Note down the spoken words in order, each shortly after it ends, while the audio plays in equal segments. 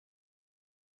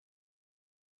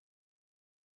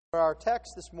Our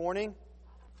text this morning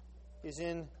is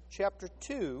in chapter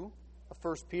 2 of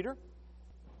 1 Peter,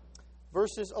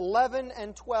 verses 11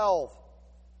 and 12.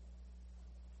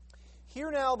 Hear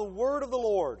now the word of the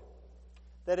Lord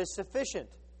that is sufficient,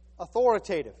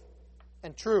 authoritative,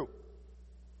 and true.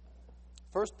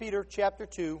 1 Peter chapter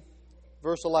 2,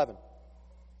 verse 11.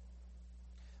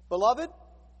 Beloved,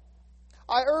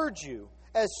 I urge you,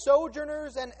 as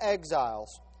sojourners and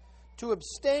exiles, to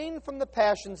abstain from the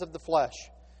passions of the flesh,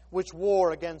 which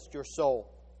war against your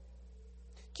soul.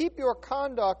 Keep your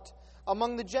conduct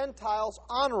among the Gentiles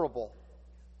honorable,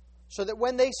 so that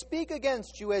when they speak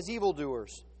against you as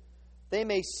evildoers, they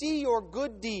may see your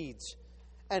good deeds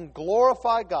and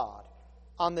glorify God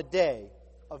on the day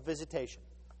of visitation.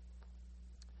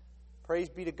 Praise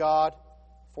be to God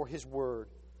for His word.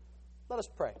 Let us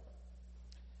pray.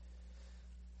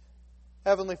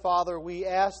 Heavenly Father, we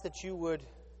ask that you would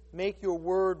make your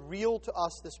word real to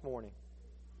us this morning,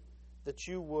 that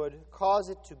you would cause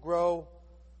it to grow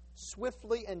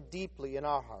swiftly and deeply in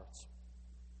our hearts.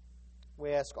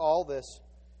 We ask all this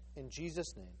in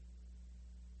Jesus' name.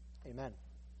 Amen.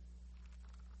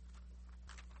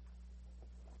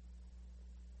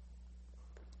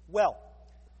 Well,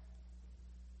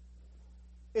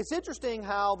 it's interesting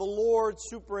how the Lord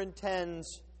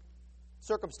superintends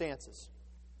circumstances.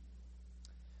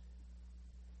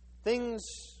 Things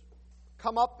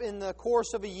come up in the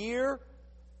course of a year,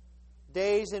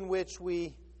 days in which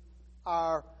we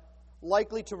are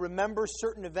likely to remember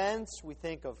certain events. We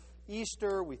think of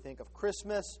Easter, we think of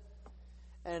Christmas,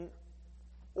 and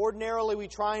ordinarily we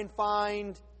try and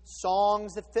find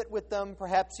songs that fit with them,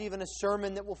 perhaps even a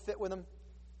sermon that will fit with them.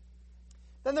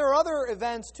 Then there are other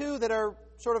events, too, that are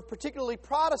sort of particularly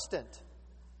Protestant.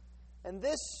 And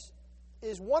this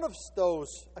is one of those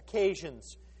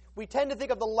occasions. We tend to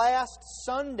think of the last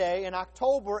Sunday in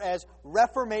October as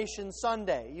Reformation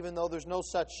Sunday, even though there's no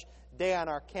such day on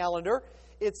our calendar.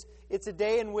 It's a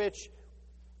day in which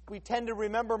we tend to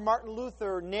remember Martin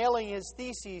Luther nailing his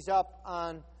theses up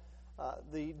on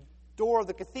the door of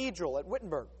the cathedral at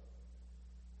Wittenberg,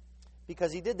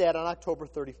 because he did that on October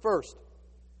 31st.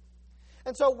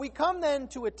 And so we come then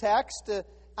to a text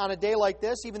on a day like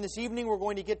this. Even this evening we're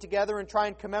going to get together and try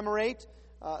and commemorate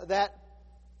that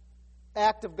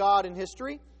act of God in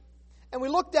history. And we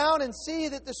look down and see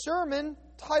that the sermon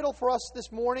title for us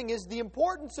this morning is The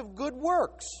Importance of Good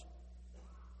Works.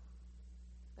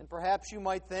 And perhaps you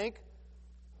might think,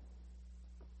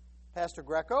 Pastor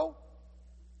Greco,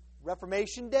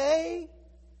 Reformation Day,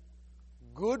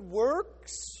 good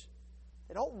works,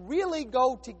 they don't really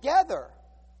go together.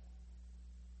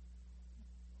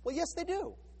 Well, yes, they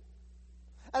do.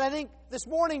 And I think this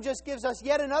morning just gives us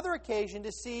yet another occasion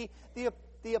to see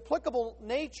the applicable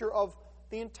nature of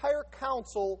the entire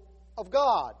counsel of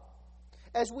God,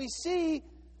 as we see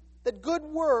that good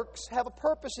works have a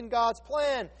purpose in God's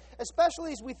plan,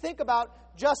 especially as we think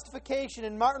about justification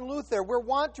and Martin Luther. We're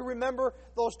wont to remember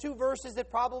those two verses that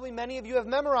probably many of you have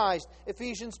memorized,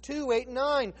 Ephesians 2, 8 and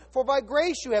 9. For by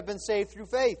grace you have been saved through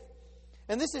faith.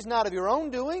 And this is not of your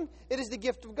own doing, it is the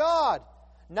gift of God,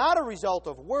 not a result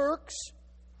of works,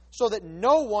 so that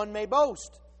no one may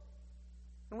boast.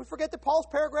 And we forget that Paul's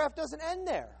paragraph doesn't end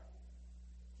there.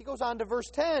 He goes on to verse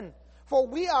 10. For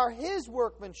we are His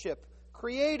workmanship,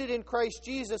 created in Christ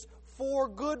Jesus for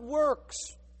good works,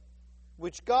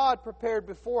 which God prepared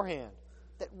beforehand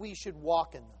that we should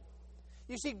walk in them.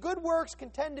 You see, good works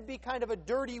can tend to be kind of a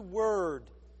dirty word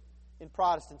in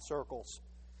Protestant circles.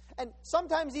 And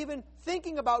sometimes even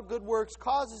thinking about good works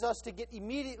causes us to get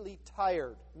immediately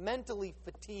tired, mentally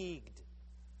fatigued.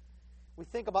 We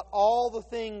think about all the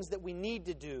things that we need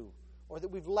to do or that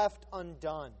we've left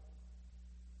undone.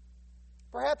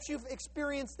 Perhaps you've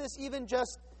experienced this even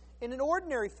just in an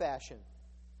ordinary fashion.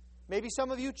 Maybe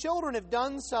some of you children have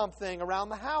done something around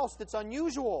the house that's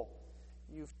unusual.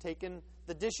 You've taken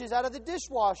the dishes out of the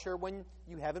dishwasher when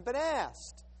you haven't been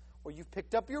asked. Or you've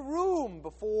picked up your room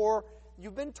before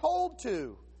you've been told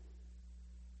to.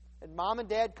 And Mom and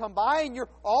Dad come by and you're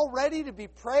all ready to be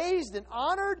praised and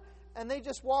honored, and they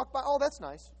just walk by. Oh, that's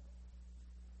nice.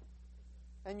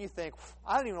 And you think,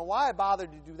 I don't even know why I bothered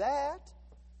to do that.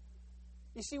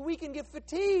 You see, we can get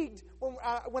fatigued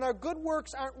when our good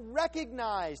works aren't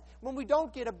recognized, when we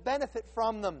don't get a benefit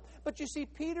from them. But you see,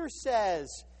 Peter says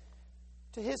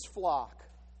to his flock,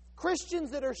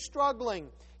 Christians that are struggling,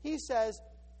 he says,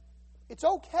 it's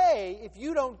okay if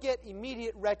you don't get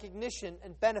immediate recognition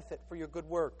and benefit for your good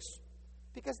works,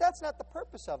 because that's not the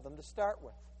purpose of them to start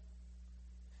with.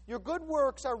 Your good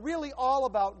works are really all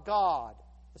about God,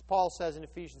 as Paul says in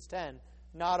Ephesians 10,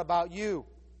 not about you.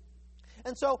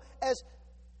 And so, as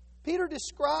Peter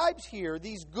describes here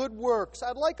these good works.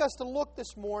 I'd like us to look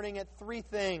this morning at three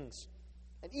things.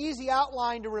 An easy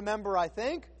outline to remember, I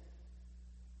think.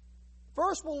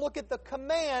 First, we'll look at the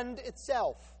command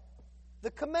itself.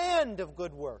 The command of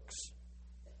good works.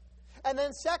 And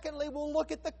then secondly, we'll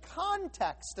look at the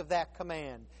context of that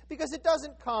command. Because it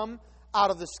doesn't come out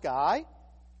of the sky.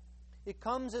 It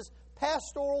comes as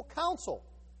pastoral counsel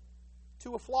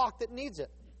to a flock that needs it.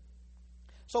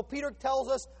 So Peter tells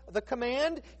us the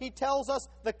command, he tells us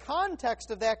the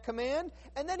context of that command,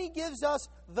 and then he gives us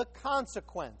the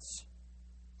consequence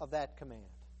of that command.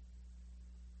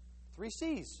 3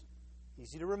 C's.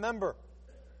 Easy to remember.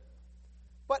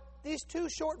 But these 2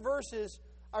 short verses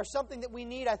are something that we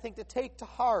need, I think, to take to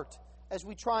heart as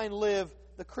we try and live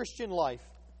the Christian life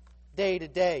day to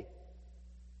day.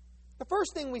 The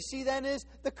first thing we see then is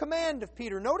the command of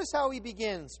Peter. Notice how he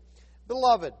begins.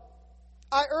 Beloved,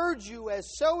 I urge you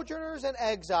as sojourners and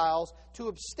exiles to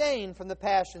abstain from the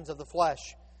passions of the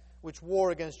flesh, which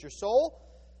war against your soul.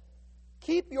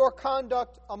 Keep your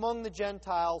conduct among the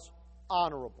Gentiles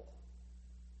honorable.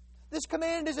 This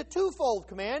command is a twofold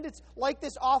command. It's like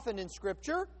this often in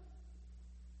Scripture.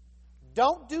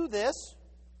 Don't do this.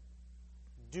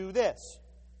 Do this.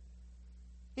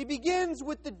 He begins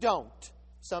with the don't.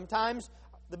 Sometimes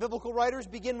the biblical writers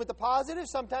begin with the positive.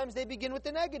 Sometimes they begin with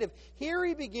the negative. Here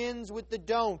he begins with the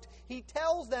don't. He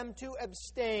tells them to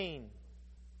abstain.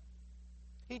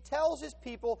 He tells his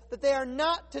people that they are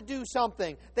not to do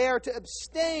something. They are to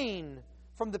abstain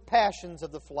from the passions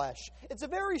of the flesh. It's a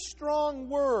very strong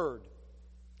word.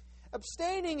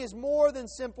 Abstaining is more than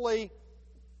simply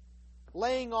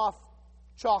laying off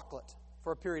chocolate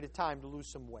for a period of time to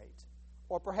lose some weight.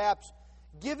 Or perhaps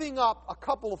giving up a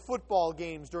couple of football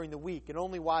games during the week and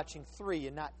only watching 3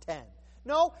 and not 10.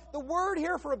 No, the word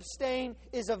here for abstain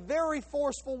is a very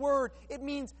forceful word. It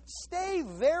means stay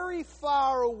very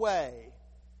far away.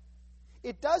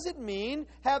 It doesn't mean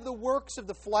have the works of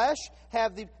the flesh,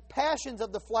 have the passions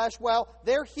of the flesh. Well,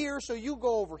 they're here, so you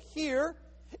go over here.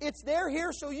 It's they're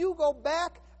here, so you go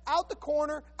back, out the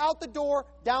corner, out the door,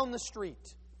 down the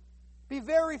street. Be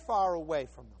very far away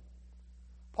from them.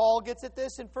 Paul gets at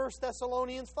this in 1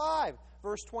 Thessalonians 5,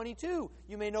 verse 22.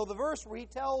 You may know the verse where he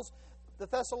tells the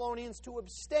Thessalonians to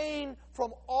abstain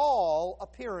from all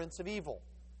appearance of evil.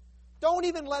 Don't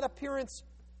even let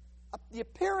the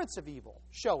appearance of evil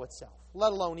show itself,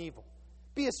 let alone evil.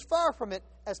 Be as far from it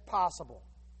as possible.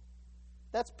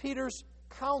 That's Peter's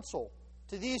counsel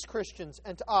to these Christians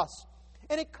and to us.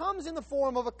 And it comes in the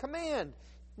form of a command.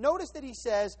 Notice that he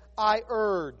says, I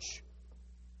urge.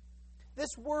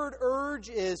 This word urge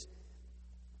is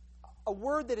a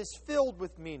word that is filled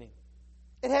with meaning.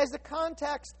 It has the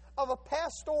context of a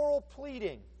pastoral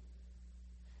pleading.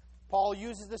 Paul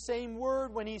uses the same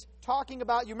word when he's talking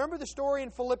about, you remember the story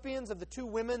in Philippians of the 2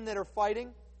 women that are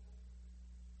fighting?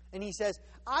 And he says,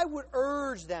 I would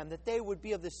urge them that they would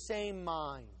be of the same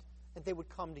mind, that they would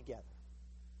come together.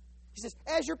 He says,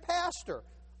 as your pastor,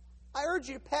 I urge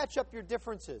you to patch up your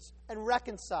differences and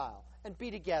reconcile and be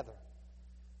together.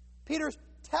 Peter's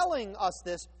telling us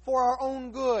this for our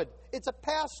own good. It's a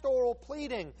pastoral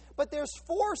pleading, but there's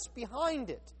force behind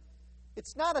it.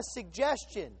 It's not a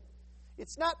suggestion.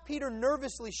 It's not Peter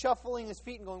nervously shuffling his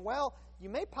feet and going, well, you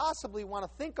may possibly want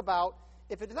to think about,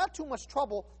 if it's not too much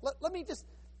trouble, let me just...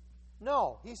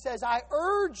 No, he says, I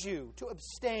urge you to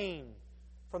abstain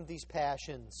from these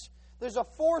passions. There's a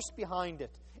force behind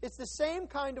it. It's the same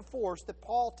kind of force that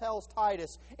Paul tells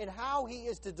Titus in how he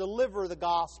is to deliver the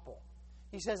gospel.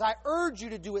 He says, I urge you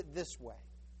to do it this way.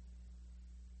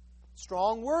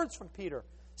 Strong words from Peter.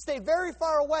 Stay very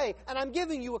far away, and I'm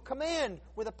giving you a command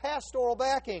with a pastoral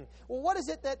backing. Well, what is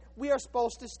it that we are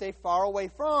supposed to stay far away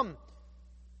from?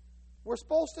 We're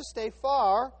supposed to stay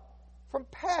far from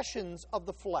passions of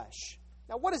the flesh.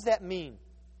 Now, what does that mean?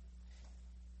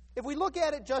 If we look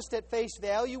at it just at face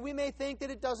value, we may think that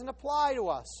it doesn't apply to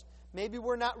us. Maybe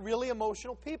we're not really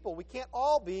emotional people. We can't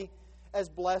all be as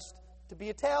blessed to be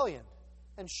Italian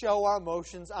and show our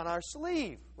emotions on our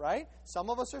sleeve, right? Some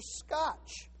of us are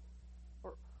Scotch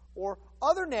or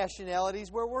other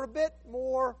nationalities where we're a bit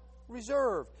more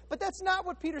reserved. But that's not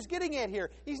what Peter's getting at here.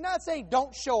 He's not saying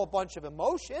don't show a bunch of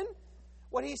emotion.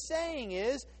 What he's saying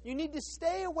is you need to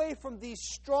stay away from these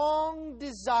strong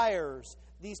desires,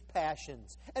 these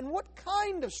passions. And what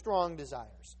kind of strong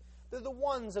desires? They're the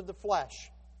ones of the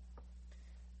flesh.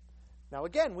 Now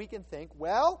again, we can think,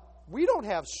 well, we don't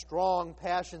have strong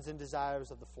passions and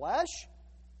desires of the flesh.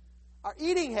 Our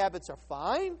eating habits are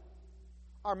fine.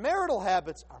 Our marital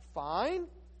habits are fine.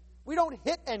 We don't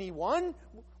hit anyone.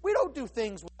 We don't do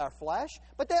things with our flesh.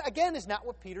 But that, again, is not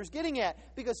what Peter's getting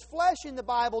at. Because flesh in the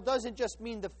Bible doesn't just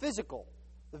mean the physical.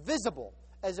 the visible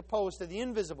as opposed to the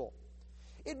invisible.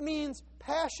 It means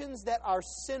passions that are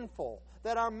sinful,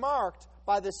 that are marked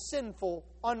by the sinful,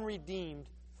 unredeemed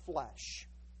flesh.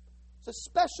 It's a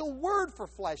special word for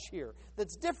flesh here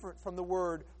that's different from the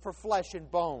word for flesh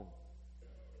and bone.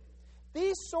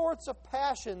 These sorts of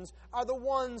passions are the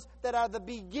ones that are the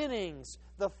beginnings,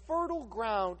 the fertile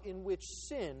ground in which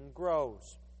sin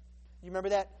grows. You remember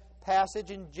that passage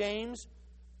in James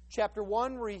chapter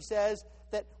 1 where he says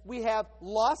that we have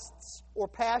lusts or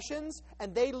passions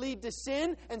and they lead to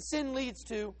sin and sin leads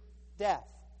to death.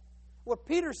 What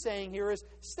Peter's saying here is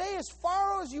stay as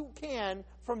far as you can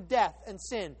from death and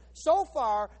sin, so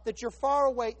far that you're far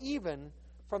away even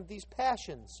from these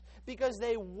passions, because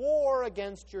they war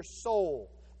against your soul.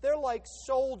 They're like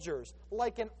soldiers,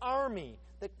 like an army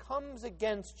that comes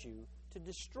against you to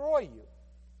destroy you.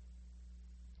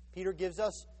 Peter gives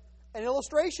us an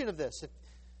illustration of this. If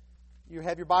you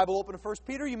have your Bible open to 1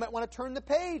 Peter, you might want to turn the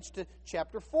page to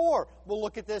chapter 4. We'll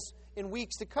look at this in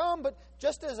weeks to come, but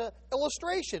just as an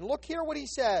illustration, look here what he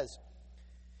says.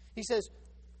 He says,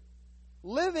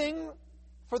 living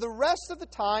for the rest of the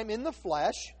time in the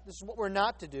flesh, this is what we're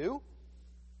not to do,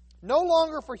 no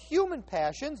longer for human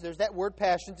passions, there's that word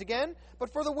passions again,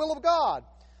 but for the will of God.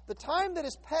 The time that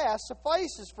is past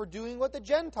suffices for doing what the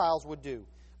Gentiles would do,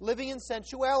 living in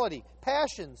sensuality,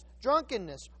 passions,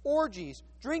 drunkenness, orgies,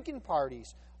 drinking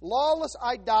parties, lawless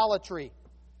idolatry.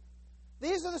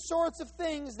 These are the sorts of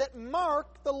things that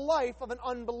mark the life of an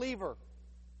unbeliever,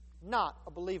 not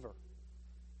a believer.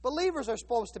 Believers are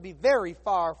supposed to be very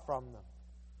far from them,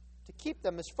 to keep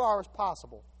them as far as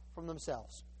possible from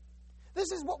themselves.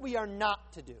 This is what we are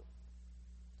not to do.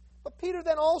 But Peter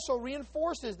then also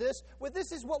reinforces this with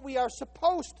this is what we are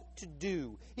supposed to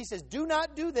do. He says, do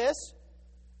not do this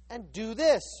and do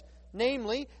this.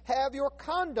 Namely, have your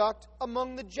conduct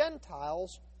among the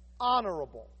Gentiles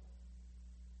honorable.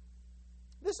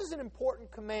 This is an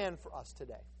important command for us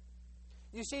today.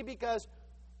 You see, because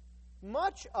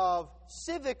much of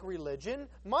civic religion,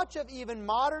 much of even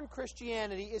modern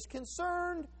Christianity is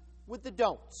concerned with the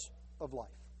don'ts of life.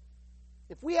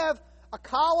 If we have a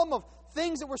column of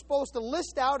things that we're supposed to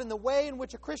list out in the way in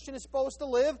which a Christian is supposed to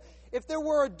live, if there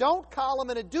were a don't column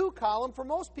and a do column, for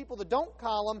most people the don't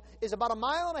column is about 1.5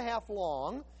 miles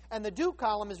long and the do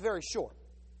column is very short.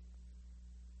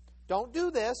 Don't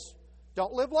do this.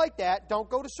 Don't live like that. Don't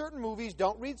go to certain movies.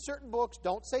 Don't read certain books.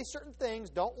 Don't say certain things.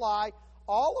 Don't lie.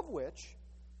 All of which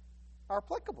are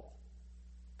applicable.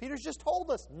 Peter's just told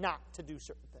us not to do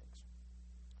certain things.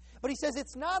 But he says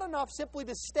it's not enough simply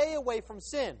to stay away from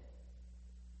sin.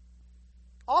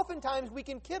 Oftentimes we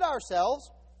can kid ourselves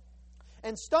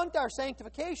and stunt our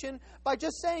sanctification by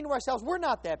just saying to ourselves, we're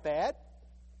not that bad.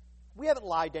 We haven't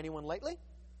lied to anyone lately,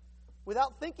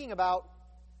 without thinking about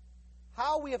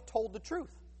how we have told the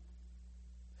truth.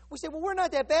 We say, well, we're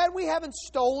not that bad. We haven't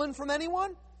stolen from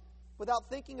anyone, without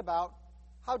thinking about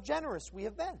how generous we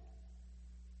have been.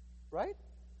 Right?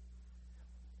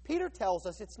 Peter tells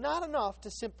us it's not enough to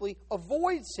simply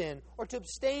avoid sin or to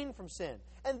abstain from sin.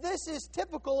 And this is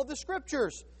typical of the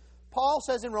Scriptures. Paul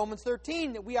says in Romans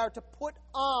 13 that we are to put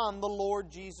on the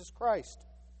Lord Jesus Christ.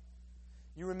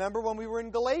 You remember when we were in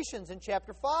Galatians in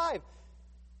chapter 5,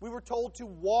 we were told to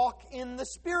walk in the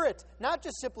Spirit. Not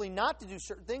just simply not to do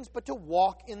certain things, but to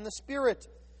walk in the Spirit.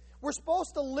 We're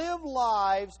supposed to live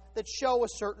lives that show a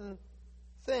certain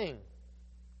thing.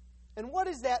 And what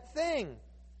is that thing?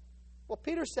 Well,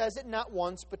 Peter says it not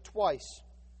once, but twice.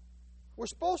 We're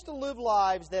supposed to live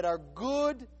lives that are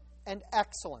good and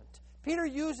excellent. Peter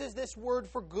uses this word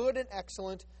for good and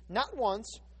excellent not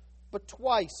once, but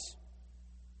twice.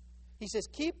 He says,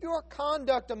 keep your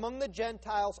conduct among the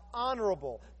Gentiles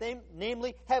honorable.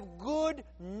 Namely, have good,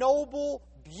 noble,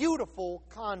 beautiful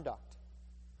conduct.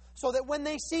 So that when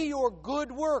they see your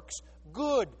good works,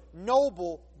 good,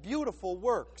 noble, beautiful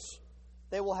works,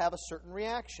 they will have a certain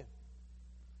reaction.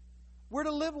 We're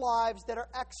to live lives that are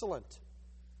excellent.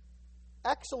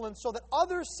 Excellent so that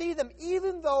others see them,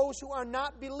 even those who are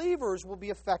not believers will be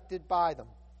affected by them.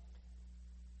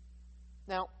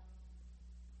 Now,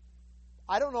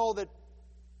 I don't know that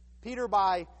Peter,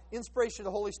 by inspiration of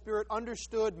the Holy Spirit,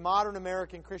 understood modern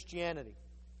American Christianity.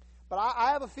 But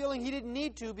I have a feeling he didn't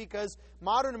need to, because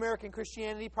modern American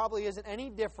Christianity probably isn't any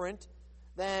different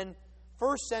than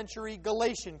first century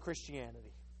Galatian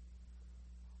Christianity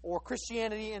or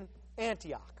Christianity in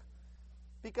Antioch.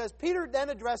 Because Peter then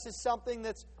addresses something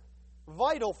that's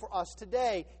vital for us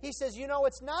today. He says,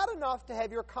 it's not enough to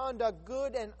have your conduct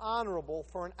good and honorable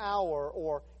for an hour,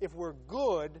 or if we're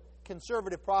good,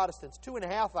 conservative Protestants,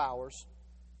 2.5 hours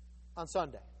on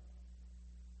Sunday.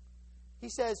 He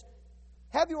says,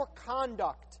 have your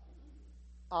conduct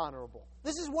honorable.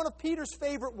 This is one of Peter's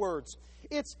favorite words.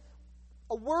 It's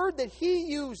a word that he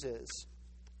uses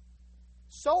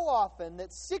so often that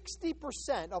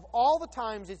 60% of all the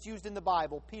times it's used in the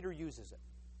Bible, Peter uses it.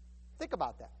 Think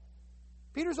about that.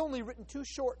 Peter's only written 2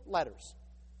 short letters.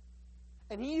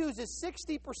 And he uses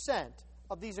 60%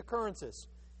 of these occurrences.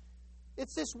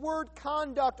 It's this word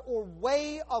conduct or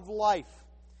way of life.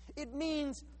 It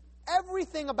means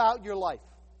everything about your life.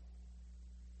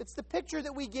 It's the picture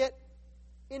that we get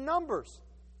in Numbers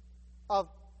of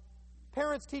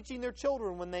parents teaching their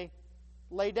children when they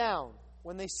lay down,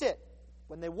 when they sit,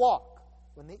 when they walk,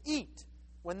 when they eat,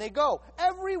 when they go.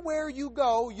 Everywhere you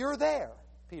go, you're there,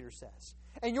 Peter says.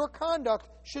 And your conduct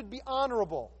should be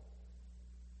honorable.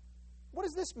 What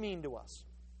does this mean to us?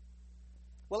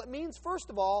 Well, it means, first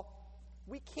of all,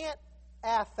 we can't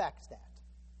affect that.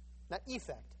 Not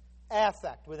effect,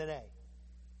 affect with an A.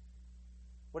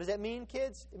 What does that mean,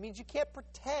 kids? It means you can't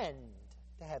pretend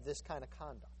to have this kind of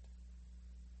conduct.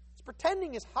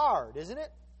 Pretending is hard, isn't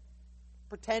it?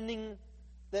 Pretending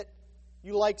that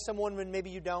you like someone when maybe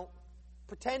you don't.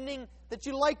 Pretending that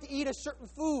you like to eat a certain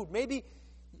food. Maybe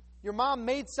your mom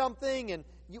made something and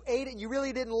you ate it and you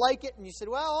really didn't like it and you said,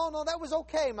 well, oh no, that was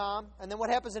okay, Mom. And then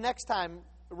what happens the next time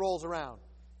it rolls around?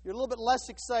 You're a little bit less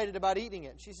excited about eating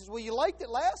it. She says, well, you liked it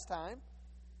last time.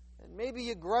 And maybe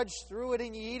you grudge through it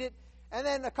and you eat it. And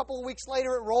then a couple of weeks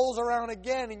later it rolls around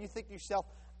again and you think to yourself,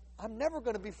 I'm never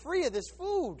going to be free of this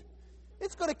food.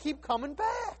 It's going to keep coming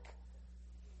back.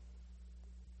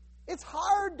 It's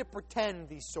hard to pretend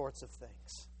these sorts of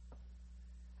things.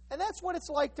 And that's what it's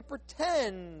like to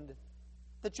pretend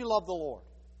that you love the Lord.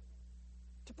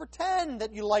 To pretend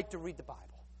that you like to read the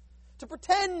Bible. To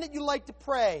pretend that you like to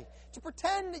pray. To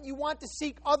pretend that you want to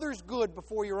seek others' good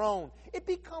before your own. It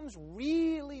becomes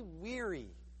really weary.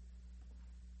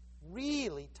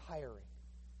 Really tiring.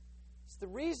 It's the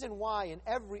reason why in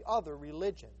every other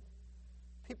religion,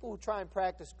 people who try and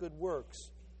practice good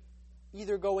works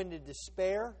either go into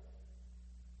despair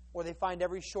or they find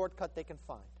every shortcut they can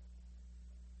find.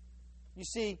 You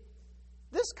see,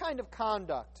 this kind of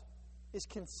conduct is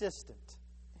consistent.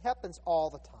 It happens all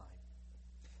the time.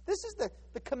 This is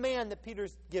the command that Peter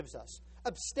gives us.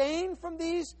 Abstain from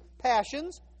these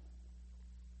passions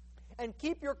and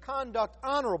keep your conduct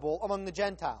honorable among the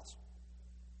Gentiles.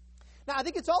 Now, I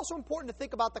think it's also important to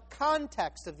think about the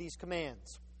context of these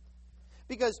commands.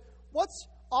 Because what's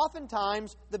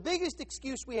oftentimes the biggest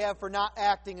excuse we have for not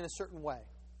acting in a certain way?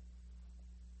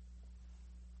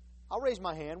 I'll raise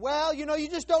my hand. Well, you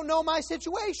just don't know my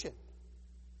situation.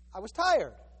 I was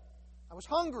tired. I was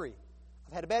hungry.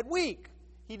 I've had a bad week.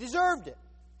 He deserved it.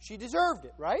 She deserved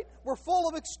it, right? We're full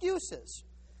of excuses.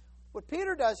 What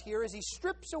Peter does here is he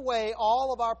strips away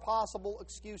all of our possible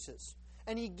excuses.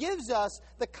 And he gives us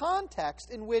the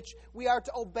context in which we are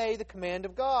to obey the command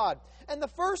of God. And the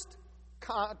first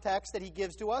context that he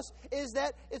gives to us is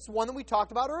that it's one that we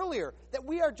talked about earlier, that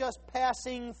we are just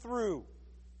passing through.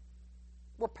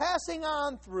 We're passing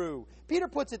on through. Peter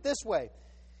puts it this way.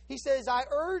 He says, I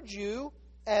urge you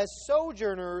as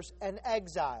sojourners and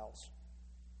exiles.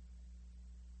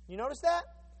 You notice that?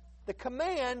 The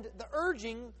command, the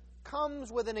urging,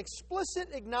 comes with an explicit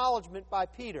acknowledgement by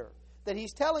Peter that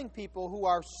he's telling people who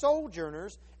are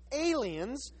sojourners,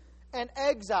 aliens, and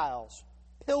exiles,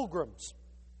 pilgrims.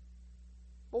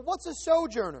 Well, what's a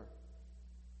sojourner?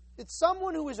 It's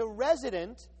someone who is a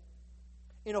resident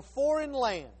in a foreign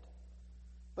land,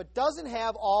 but doesn't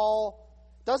have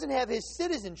his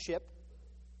citizenship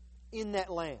in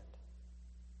that land.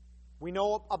 We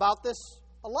know about this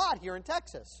a lot here in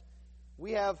Texas.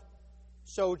 We have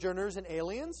sojourners and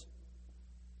aliens.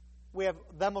 We have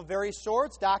them of various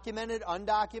sorts, documented,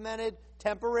 undocumented,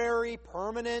 temporary,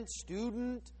 permanent,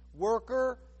 student,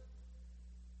 worker.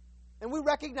 And we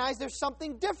recognize there's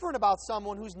something different about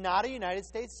someone who's not a United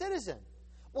States citizen.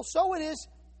 Well, so it is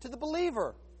to the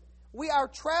believer. We are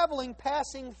traveling,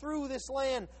 passing through this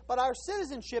land, but our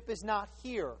citizenship is not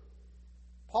here.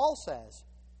 Paul says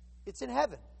it's in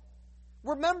heaven.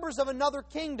 We're members of another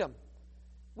kingdom.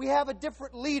 We have a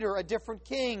different leader, a different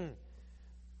king.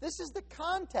 This is the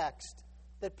context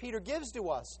that Peter gives to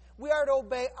us. We are to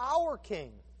obey our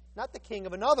king, not the king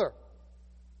of another.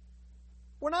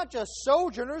 We're not just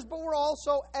sojourners, but we're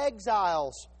also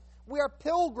exiles. We are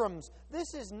pilgrims.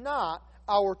 This is not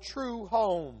our true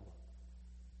home.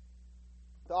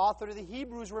 The author of the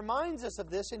Hebrews reminds us of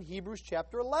this in Hebrews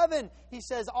chapter 11. He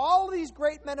says, all of these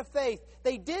great men of faith,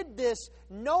 they did this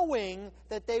knowing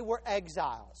that they were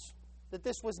exiles, that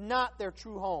this was not their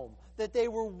true home, that they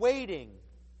were waiting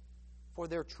for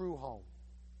their true home.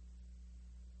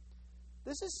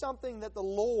 This is something that the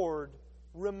Lord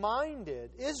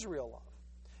reminded Israel of.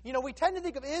 You know, we tend to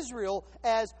think of Israel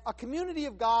as a community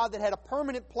of God that had a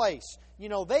permanent place. You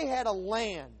know, they had a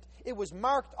land. It was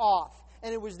marked off,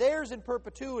 and it was theirs in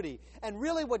perpetuity. And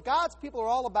really what God's people are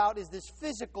all about is this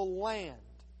physical land.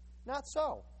 Not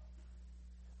so.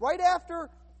 Right after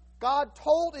God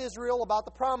told Israel about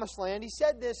the promised land, He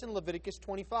said this in Leviticus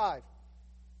 25.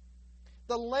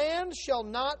 The land shall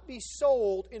not be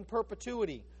sold in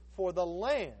perpetuity, for the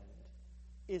land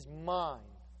is mine.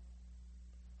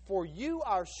 For you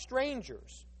are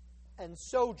strangers and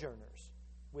sojourners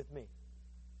with me.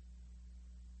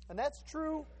 And that's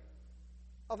true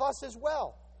of us as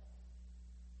well.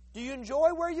 Do you enjoy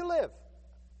where you live?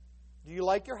 Do you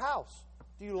like your house?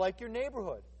 Do you like your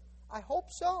neighborhood? I hope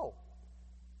so.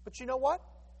 But you know what?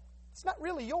 It's not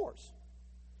really yours.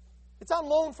 It's on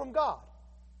loan from God.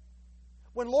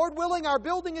 When, Lord willing, our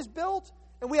building is built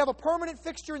and we have a permanent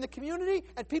fixture in the community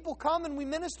and people come and we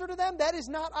minister to them, that is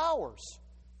not ours.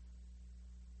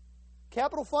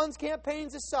 Capital funds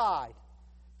campaigns aside,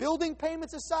 building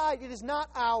payments aside, it is not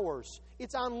ours.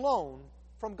 It's on loan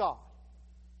from God.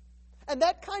 And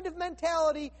that kind of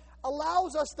mentality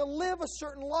allows us to live a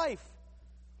certain life,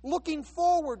 looking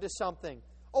forward to something,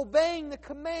 obeying the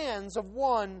commands of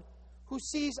one who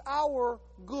sees our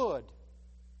good.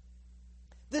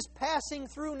 This passing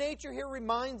through nature here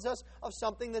reminds us of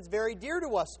something that's very dear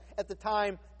to us at the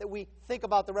time that we think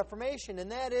about the Reformation,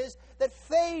 and that is that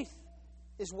faith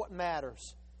is what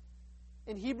matters.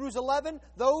 In Hebrews 11,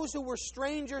 those who were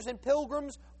strangers and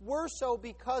pilgrims were so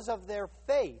because of their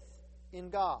faith in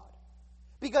God.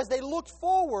 Because they looked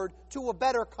forward to a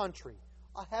better country,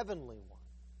 a heavenly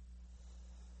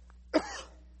one.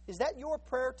 Is that your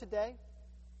prayer today?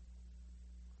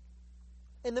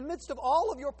 In the midst of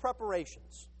all of your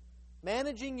preparations,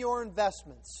 managing your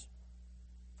investments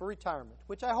for retirement,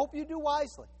 which I hope you do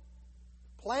wisely,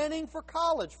 planning for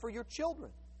college for your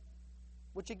children,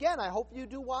 which again I hope you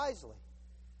do wisely,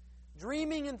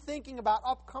 dreaming and thinking about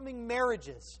upcoming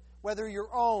marriages, whether your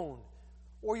own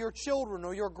or your children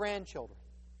or your grandchildren.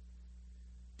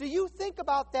 Do you think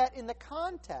about that in the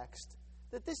context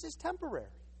that this is temporary?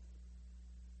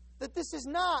 That this is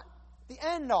not the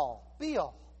end-all,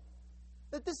 be-all?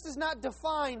 That this does not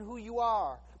define who you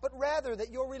are, but rather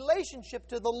that your relationship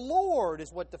to the Lord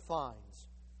is what defines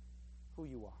who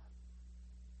you are.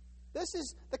 This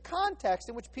is the context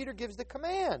in which Peter gives the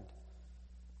command.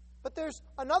 But there's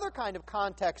another kind of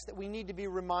context that we need to be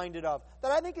reminded of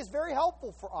that I think is very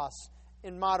helpful for us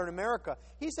in modern America.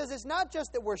 He says it's not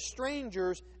just that we're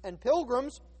strangers and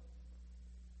pilgrims.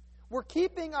 We're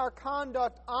keeping our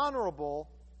conduct honorable.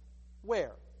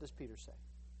 Where, does Peter say?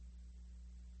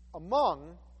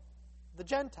 Among the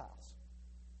Gentiles.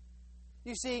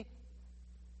 You see,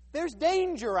 there's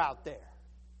danger out there.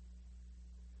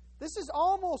 This is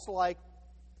almost like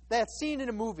that scene in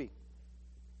a movie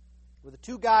where the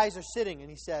two guys are sitting and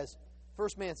he says,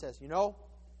 first man says, you know,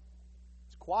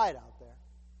 it's quiet out there.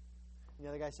 And the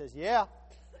other guy says, yeah,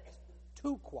 it's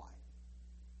too quiet.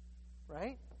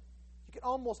 Right? You can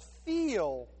almost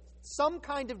feel some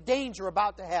kind of danger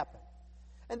about to happen.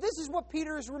 And this is what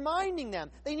Peter is reminding them.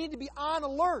 They need to be on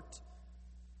alert.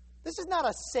 This is not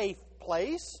a safe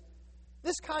place.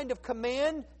 This kind of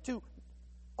command to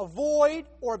avoid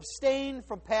or abstain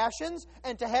from passions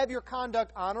and to have your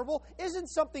conduct honorable isn't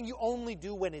something you only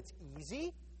do when it's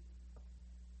easy.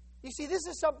 You see, this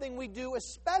is something we do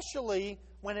especially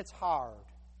when it's hard,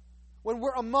 when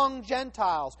we're among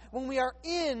Gentiles, when we are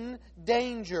in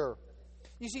danger.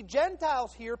 You see,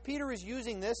 Gentiles here, Peter is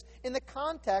using this in the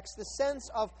context, the sense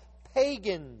of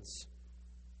pagans.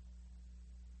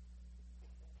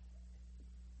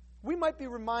 We might be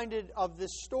reminded of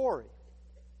this story.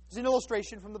 It's an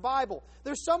illustration from the Bible.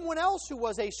 There's someone else who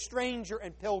was a stranger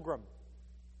and pilgrim,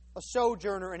 a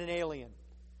sojourner and an alien.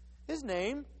 His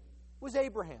name was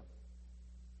Abraham.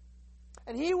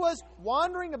 And he was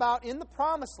wandering about in the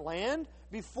promised land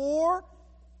before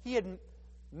he had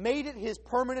made it his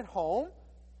permanent home.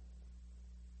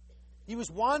 He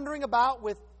was wandering about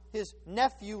with his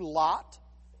nephew Lot.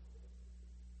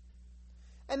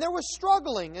 And there was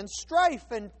struggling and strife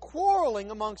and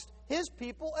quarreling amongst his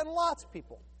people and Lot's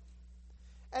people.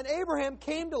 And Abraham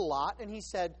came to Lot and he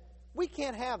said, we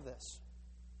can't have this.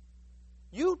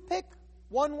 You pick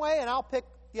one way and I'll pick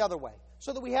the other way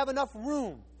so that we have enough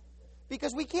room.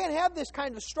 Because we can't have this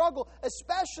kind of struggle,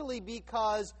 especially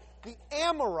because the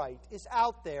Amorite is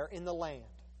out there in the land.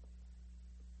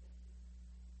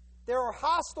 There are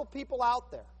hostile people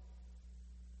out there,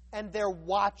 and they're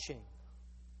watching.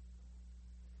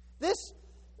 This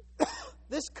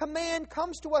command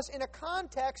comes to us in a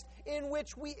context in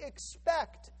which we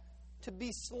expect to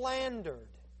be slandered.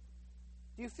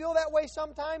 Do you feel that way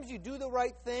sometimes? You do the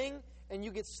right thing and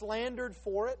you get slandered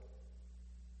for it?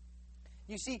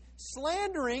 You see,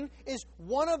 slandering is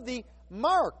one of the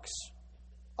marks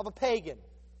of a pagan,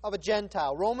 of a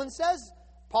Gentile.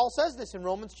 Paul says this in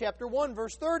Romans chapter 1,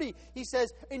 verse 30. He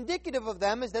says, indicative of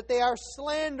them is that they are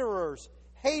slanderers,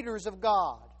 haters of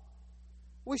God.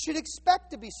 We should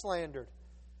expect to be slandered.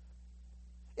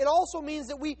 It also means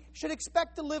that we should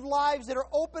expect to live lives that are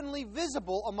openly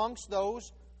visible amongst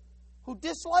those who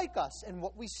dislike us and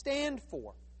what we stand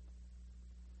for.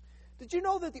 Did you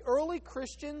know that the early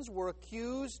Christians were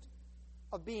accused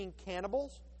of being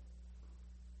cannibals?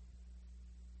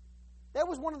 That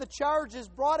was one of the charges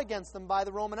brought against them by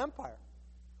the Roman Empire.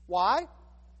 Why?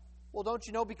 Well, don't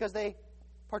you know? Because they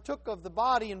partook of the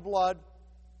body and blood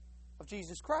of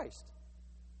Jesus Christ.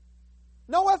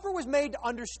 No effort was made to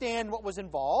understand what was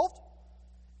involved.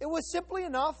 It was simply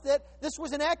enough that this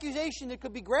was an accusation that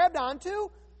could be grabbed onto.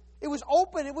 It was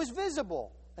open, it was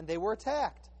visible, and they were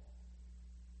attacked.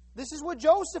 This is what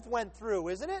Joseph went through,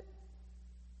 isn't it?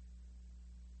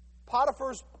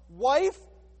 Potiphar's wife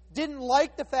didn't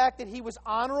like the fact that he was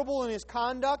honorable in his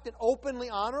conduct and openly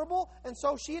honorable, and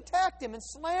so she attacked him and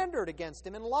slandered against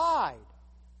him and lied.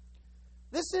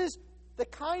 This is the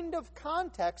kind of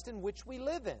context in which we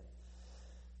live in.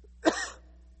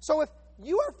 So if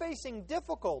you are facing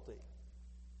difficulty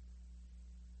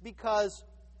because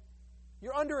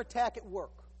you're under attack at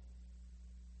work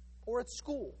or at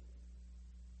school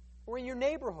or in your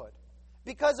neighborhood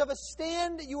because of a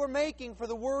stand that you are making for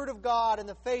the Word of God and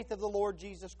the faith of the Lord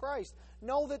Jesus Christ,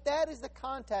 know that that is the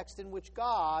context in which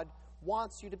God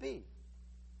wants you to be.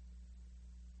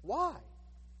 Why?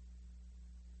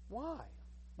 Why?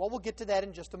 Well, we'll get to that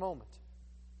in just a moment.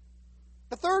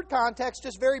 The third context,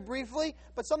 just very briefly,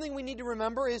 but something we need to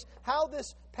remember, is how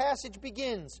this passage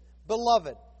begins.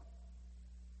 Beloved.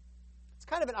 It's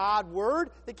kind of an odd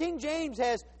word. The King James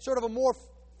has sort of a more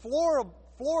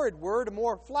florid word, a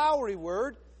more flowery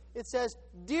word. It says,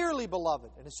 dearly beloved.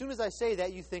 And as soon as I say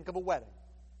that, you think of a wedding.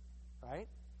 Right?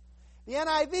 The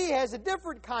NIV has a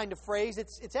different kind of phrase.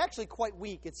 It's actually quite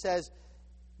weak. It says,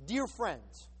 dear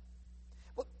friends.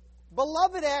 But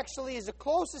beloved actually is the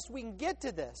closest we can get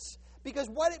to this. Because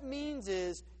what it means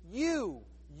is, you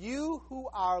who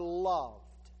are loved.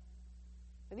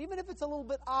 And even if it's a little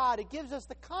bit odd, it gives us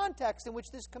the context in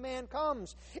which this command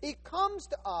comes. It comes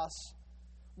to us,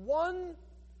 one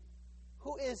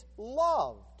who is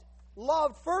loved.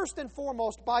 Loved first and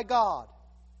foremost by God.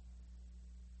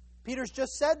 Peter's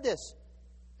just said this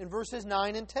in verses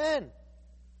 9 and 10.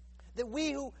 That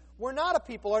we who were not a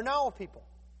people are now a people.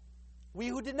 We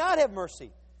who did not have mercy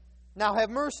now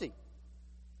have mercy.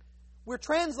 We're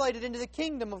translated into the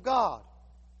kingdom of God.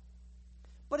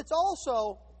 But it's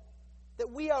also that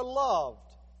we are loved,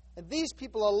 and these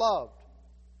people are loved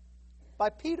by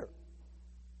Peter.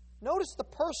 Notice the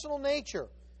personal nature.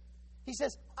 He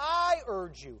says, I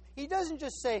urge you. He doesn't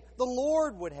just say, the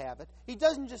Lord would have it. He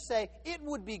doesn't just say, it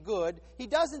would be good. He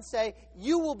doesn't say,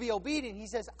 you will be obedient. He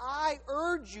says, I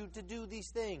urge you to do these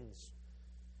things.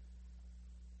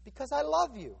 Because I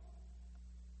love you.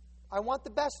 I want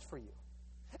the best for you.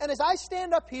 And as I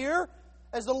stand up here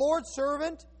as the Lord's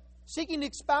servant, seeking to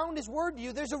expound His Word to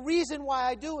you, there's a reason why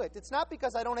I do it. It's not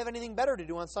because I don't have anything better to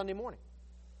do on Sunday morning.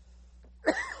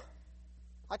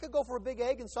 I could go for a big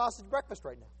egg and sausage breakfast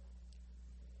right now.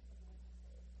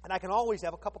 And I can always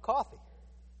have a cup of coffee.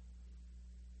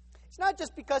 It's not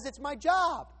just because it's my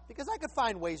job, because I could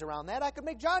find ways around that. I could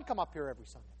make John come up here every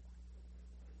Sunday.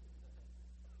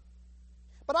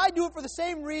 But I do it for the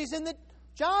same reason that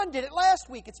John did it last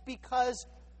week. It's because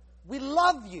we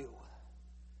love you.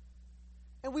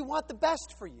 And we want the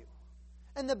best for you.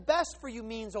 And the best for you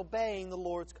means obeying the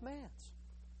Lord's commands.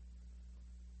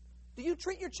 Do you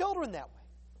treat your children that way?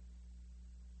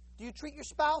 Do you treat your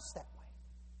spouse that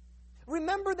way?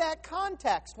 Remember that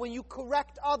context when you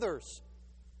correct others.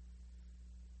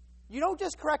 You don't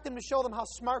just correct them to show them how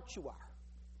smart you are,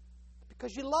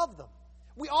 because you love them.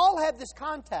 We all have this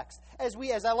context, as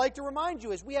I like to remind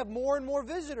you, as we have more and more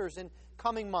visitors in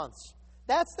coming months.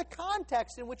 That's the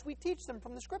context in which we teach them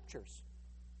from the Scriptures.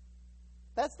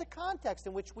 That's the context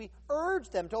in which we urge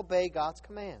them to obey God's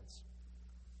commands.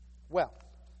 Well,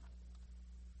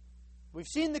 we've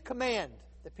seen the command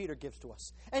that Peter gives to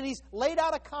us. And he's laid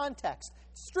out a context,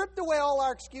 stripped away all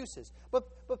our excuses. But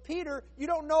Peter, you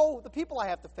don't know the people I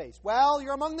have to face. Well,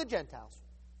 you're among the Gentiles.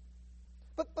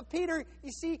 But Peter,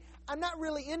 you see, I'm not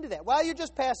really into that. Well, you're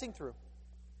just passing through.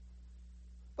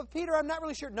 But Peter, I'm not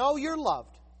really sure. No, you're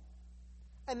loved.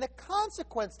 And the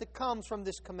consequence that comes from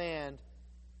this command,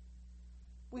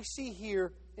 we see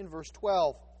here in verse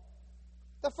 12.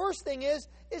 The first thing is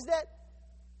that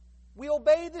We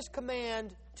obey this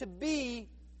command to be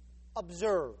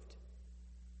observed.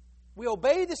 We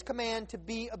obey this command to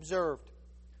be observed.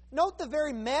 Note the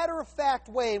very matter-of-fact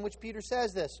way in which Peter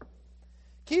says this.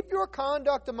 Keep your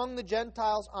conduct among the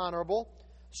Gentiles honorable,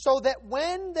 so that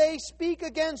when they speak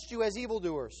against you as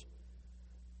evildoers,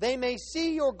 they may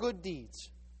see your good deeds.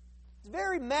 It's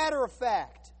very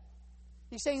matter-of-fact.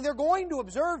 He's saying they're going to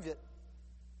observe it.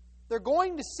 They're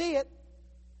going to see it.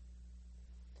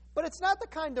 But it's not the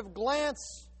kind of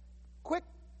glance, quick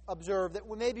observe that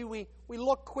maybe we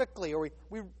look quickly or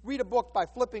we read a book by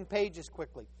flipping pages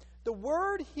quickly. The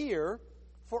word here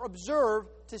for observe,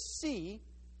 to see,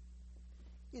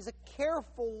 is a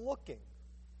careful looking.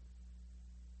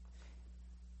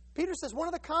 Peter says one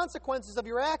of the consequences of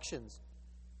your actions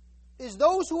is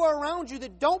those who are around you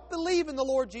that don't believe in the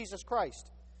Lord Jesus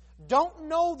Christ, don't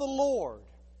know the Lord,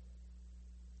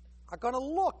 are going to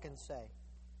look and say,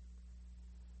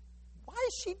 why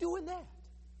is she doing that?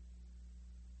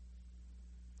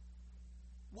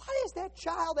 Why is that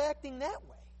child acting that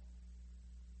way?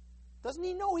 Doesn't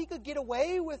he know he could get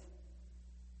away with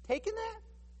taking that?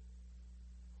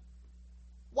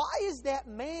 Why is that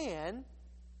man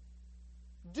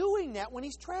doing that when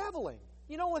he's traveling?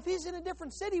 You know, if he's in a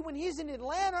different city, when he's in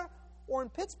Atlanta or in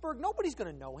Pittsburgh, nobody's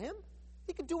going to know him.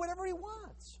 He can do whatever he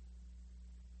wants.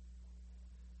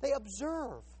 They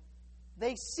observe.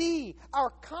 They see. Our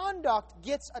conduct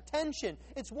gets attention.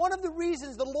 It's one of the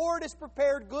reasons the Lord has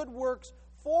prepared good works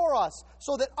for us,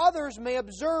 so that others may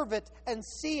observe it and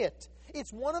see it.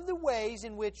 It's one of the ways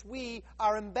in which we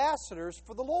are ambassadors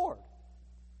for the Lord.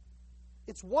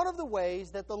 It's one of the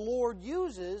ways that the Lord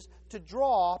uses to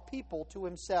draw people to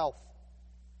Himself.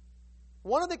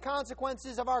 One of the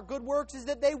consequences of our good works is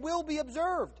that they will be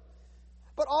observed.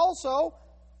 But also,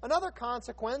 another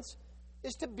consequence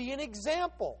is to be an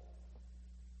example.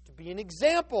 To be an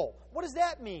example. What does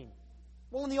that mean?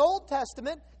 Well, in the Old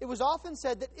Testament, it was often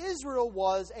said that Israel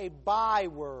was a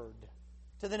byword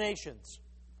to the nations.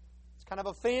 It's kind of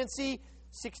a fancy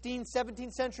 16th,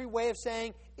 17th century way of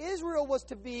saying Israel was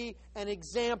to be an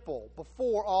example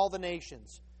before all the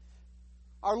nations.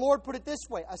 Our Lord put it this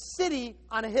way, a city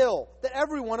on a hill that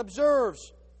everyone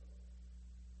observes.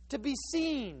 To be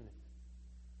seen.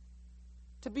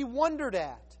 To be wondered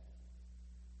at.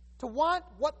 To want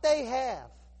what they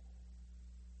have.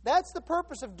 That's the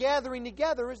purpose of gathering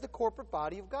together as the corporate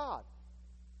body of God.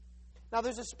 Now,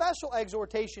 there's a special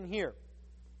exhortation here.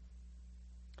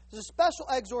 There's a special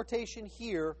exhortation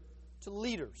here to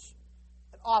leaders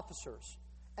and officers,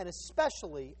 and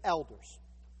especially elders.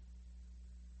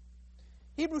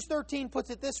 Hebrews 13 puts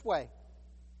it this way,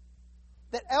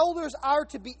 that elders are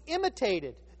to be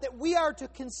imitated, that we are to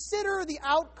consider the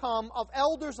outcome of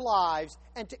elders' lives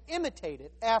and to imitate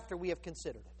it after we have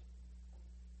considered it.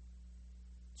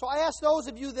 So I ask those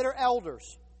of you that are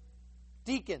elders,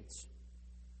 deacons,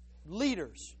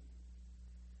 leaders,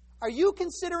 are you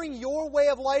considering your way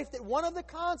of life that one of the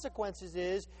consequences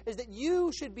is that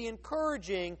you should be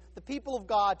encouraging the people of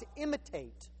God to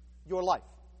imitate your life?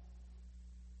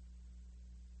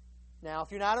 Now,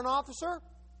 if you're not an officer,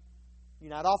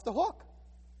 you're not off the hook,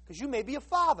 because you may be a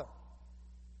father.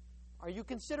 Are you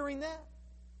considering that?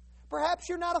 Perhaps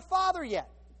you're not a father yet.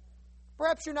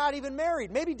 Perhaps you're not even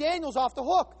married. Maybe Daniel's off the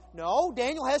hook. No,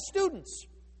 Daniel has students.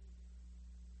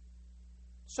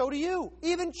 So do you.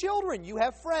 Even children, you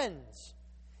have friends.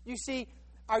 You see,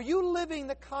 are you living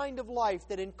the kind of life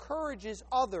that encourages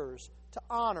others to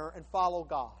honor and follow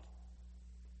God?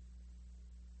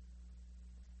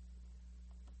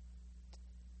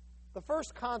 The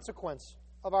first consequence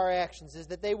of our actions is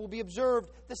that they will be observed.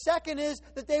 The second is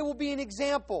that they will be an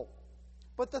example.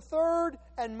 But the third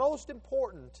and most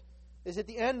important is at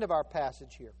the end of our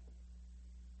passage here.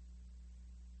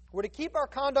 We're to keep our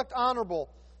conduct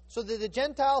honorable so that the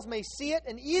Gentiles may see it,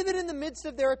 and even in the midst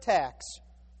of their attacks,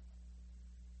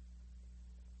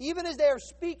 even as they are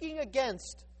speaking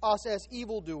against us as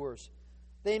evildoers,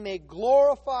 they may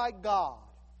glorify God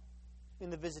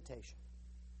in the visitation.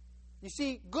 You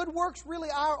see, good works really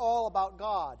are all about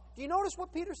God. Do you notice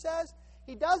what Peter says?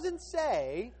 He doesn't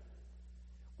say,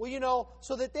 well,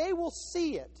 so that they will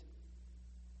see it,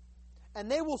 and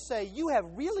they will say, you have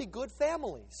really good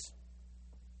families.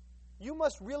 You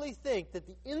must really think that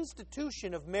the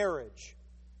institution of marriage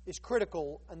is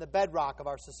critical and the bedrock of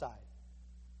our society.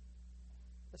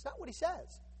 That's not what he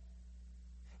says.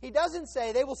 He doesn't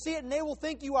say they will see it and they will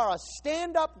think you are a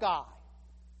stand-up guy.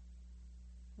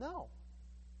 No.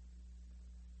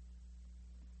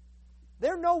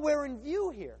 They're nowhere in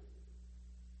view here.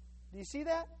 Do you see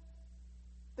that?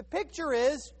 The picture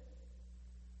is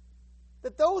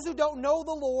that those who don't know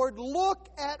the Lord look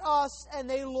at us and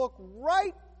they look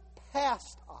right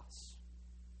past us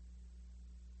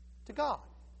to God.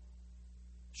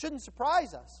 Shouldn't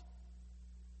surprise us,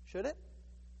 should it?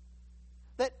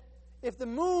 That if the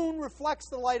moon reflects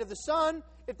the light of the sun,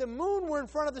 if the moon were in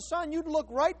front of the sun, you'd look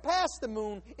right past the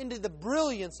moon into the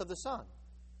brilliance of the sun.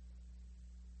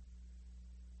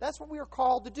 That's what we are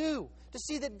called to do, to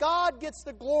see that God gets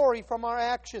the glory from our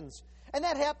actions. And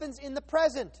that happens in the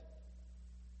present.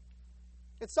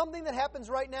 It's something that happens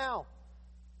right now.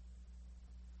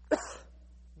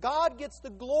 God gets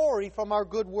the glory from our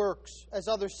good works as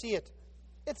others see it.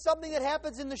 It's something that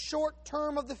happens in the short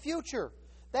term of the future.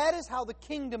 That is how the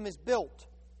kingdom is built.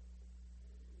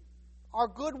 Our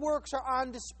good works are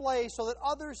on display so that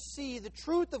others see the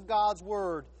truth of God's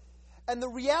Word and the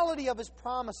reality of His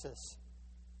promises.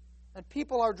 And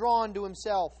people are drawn to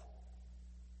Himself.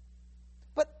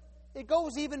 But it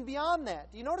goes even beyond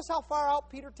that. Do you notice how far out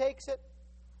Peter takes it?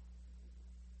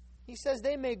 He says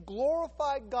they may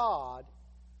glorify God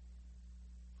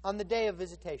on the day of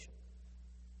visitation.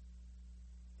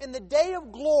 In the day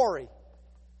of glory,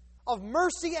 of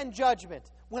mercy and judgment,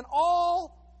 when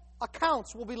all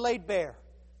accounts will be laid bare,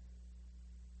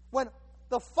 when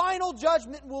the final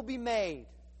judgment will be made,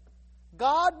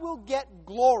 God will get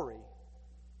glory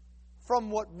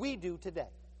from what we do today.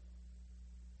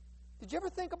 Did you ever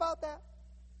think about that?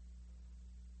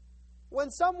 When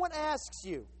someone asks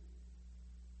you,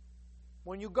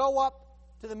 when you go up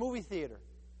to the movie theater,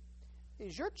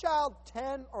 is your child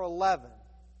 10 or 11?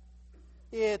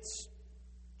 It's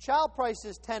child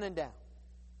prices 10 and down.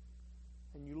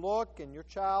 And you look and your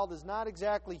child is not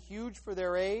exactly huge for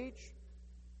their age.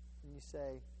 And you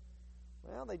say,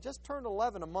 well, they just turned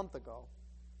 11 a month ago.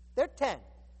 They're 10.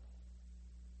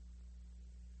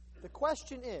 The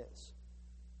question is,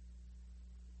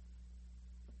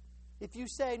 if you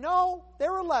say, no,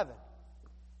 they're 11,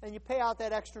 and you pay out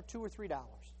that extra $2 or $3,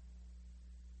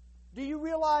 do you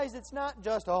realize it's not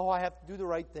just, oh, I have to do the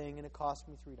right thing and it costs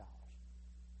me $3,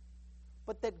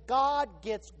 but that God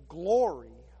gets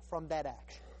glory from that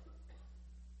action?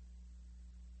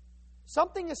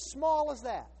 Something as small as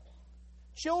that.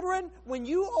 Children, when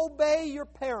you obey your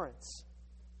parents,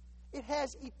 it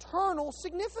has eternal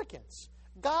significance.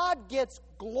 God gets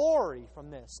glory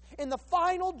from this. In the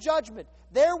final judgment,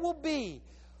 there will be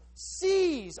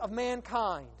seas of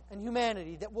mankind and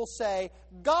humanity that will say,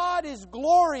 God is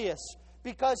glorious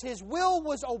because His will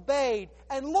was obeyed,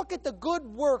 and look at the good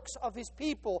works of His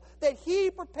people that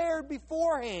He prepared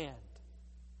beforehand.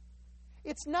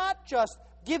 It's not just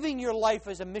giving your life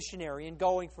as a missionary and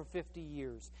going for 50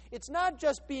 years. It's not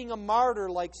just being a martyr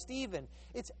like Stephen.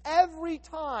 It's every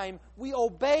time we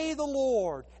obey the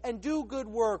Lord and do good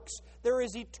works, there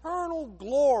is eternal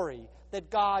glory that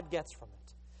God gets from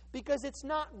it. Because it's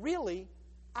not really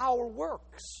our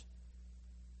works.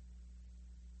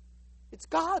 It's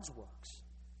God's works.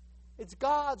 It's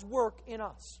God's work in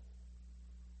us.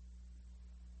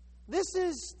 This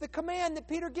is the command that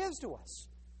Peter gives to us.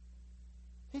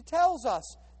 He tells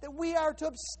us that we are to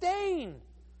abstain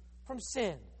from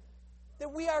sin,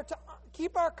 that we are to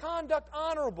keep our conduct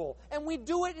honorable, and we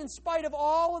do it in spite of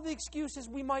all of the excuses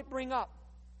we might bring up.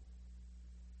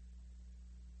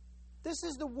 This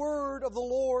is the word of the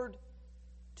Lord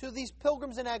to these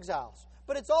pilgrims and exiles,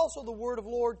 but it's also the word of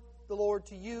the Lord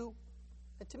to you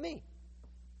and to me.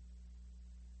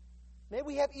 May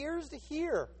we have ears to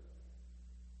hear.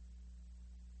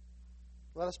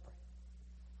 Let us pray.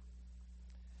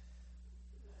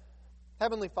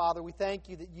 Heavenly Father, we thank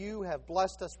You that You have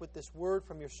blessed us with this word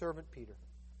from Your servant Peter.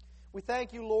 We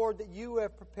thank You, Lord, that You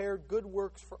have prepared good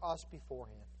works for us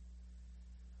beforehand.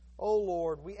 Oh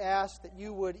Lord, we ask that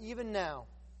You would, even now,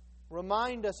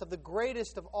 remind us of the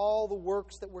greatest of all the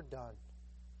works that were done.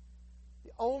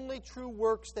 The only true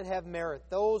works that have merit,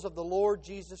 those of the Lord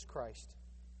Jesus Christ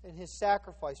and His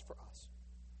sacrifice for us.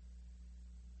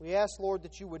 We ask, Lord,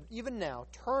 that You would, even now,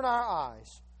 turn our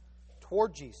eyes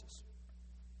toward Jesus.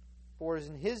 For it is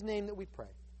in His name that we pray.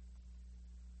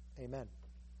 Amen.